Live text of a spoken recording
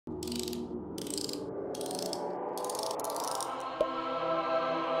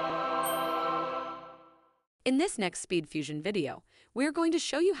In this next SpeedFusion video, we are going to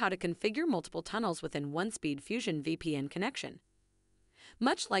show you how to configure multiple tunnels within one SpeedFusion VPN connection.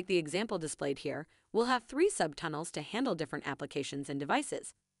 Much like the example displayed here, we'll have 3 sub-tunnels to handle different applications and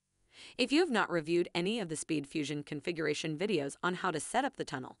devices. If you have not reviewed any of the SpeedFusion configuration videos on how to set up the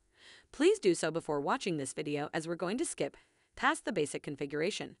tunnel, please do so before watching this video, as we're going to skip past the basic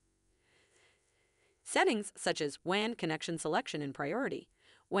configuration. Settings such as WAN connection selection and priority,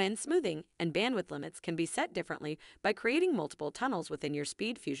 WAN smoothing, and bandwidth limits can be set differently by creating multiple tunnels within your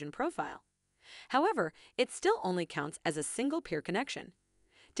SpeedFusion profile. However, it still only counts as a single peer connection.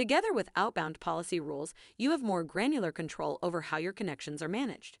 Together with outbound policy rules, you have more granular control over how your connections are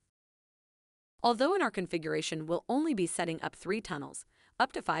managed. Although in our configuration we'll only be setting up 3 tunnels,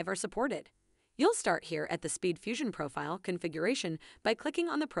 up to 5 are supported. You'll start here at the SpeedFusion profile configuration by clicking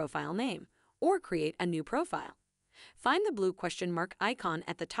on the profile name, or create a new profile. Find the blue question mark icon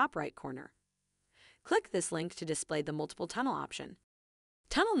at the top right corner. Click this link to display the multiple tunnel option.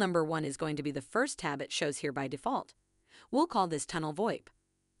 Tunnel number 1 is going to be the first tab it shows here by default. We'll call this tunnel Voip.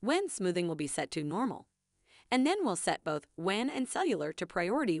 WAN smoothing will be set to normal. And then we'll set both WAN and cellular to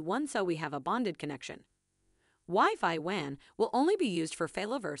priority 1 so we have a bonded connection. Wi-Fi WAN will only be used for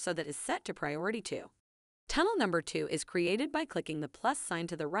failover, so that is set to priority 2. Tunnel number 2 is created by clicking the plus sign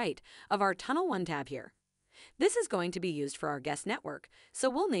to the right of our Tunnel 1 tab here. This is going to be used for our guest network, so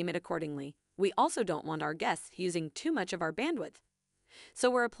we'll name it accordingly. We also don't want our guests using too much of our bandwidth,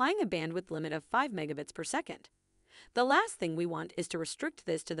 so we're applying a bandwidth limit of 5 megabits per second. The last thing we want is to restrict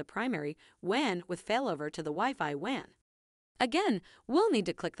this to the primary WAN with failover to the Wi-Fi WAN. Again, we'll need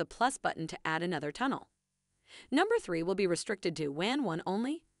to click the plus button to add another tunnel. Number 3 will be restricted to WAN 1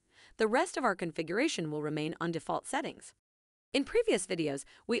 only. The rest of our configuration will remain on default settings. In previous videos,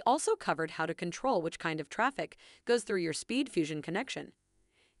 we also covered how to control which kind of traffic goes through your SpeedFusion connection.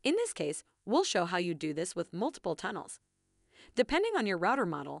 In this case, we'll show how you do this with multiple tunnels. Depending on your router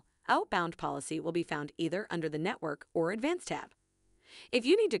model, Outbound Policy will be found either under the Network or Advanced tab. If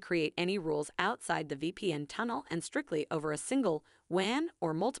you need to create any rules outside the VPN tunnel and strictly over a single WAN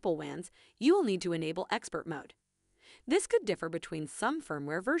or multiple WANs, you will need to enable Expert Mode. This could differ between some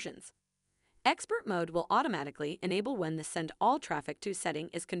firmware versions. Expert Mode will automatically enable when the Send All Traffic to setting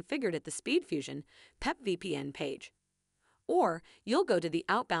is configured at the SpeedFusion PepVPN page. Or you'll go to the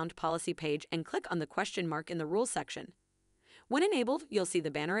Outbound Policy page and click on the question mark in the Rules section. When enabled, you'll see the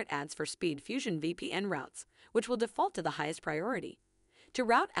banner it adds for SpeedFusion VPN routes, which will default to the highest priority. To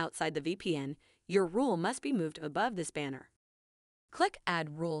route outside the VPN, your rule must be moved above this banner. Click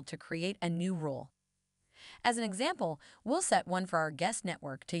Add Rule to create a new rule. As an example, we'll set one for our guest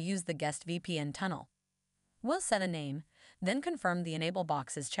network to use the guest VPN tunnel. We'll set a name, then confirm the enable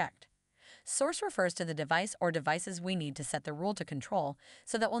box is checked. Source refers to the device or devices we need to set the rule to control,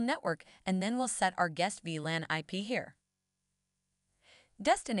 so that we'll network, and then we'll set our guest VLAN IP here.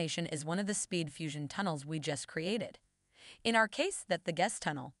 Destination is one of the SpeedFusion tunnels we just created. In our case, that's the guest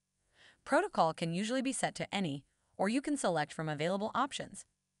tunnel. Protocol can usually be set to any, or you can select from available options.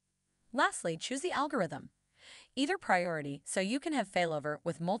 Lastly, choose the algorithm. Either priority, so you can have failover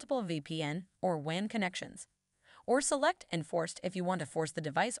with multiple VPN or WAN connections. Or select Enforced if you want to force the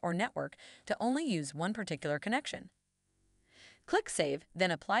device or network to only use one particular connection. Click Save,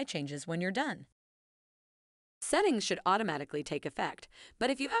 then apply changes when you're done. Settings should automatically take effect, but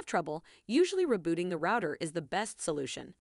if you have trouble, usually rebooting the router is the best solution.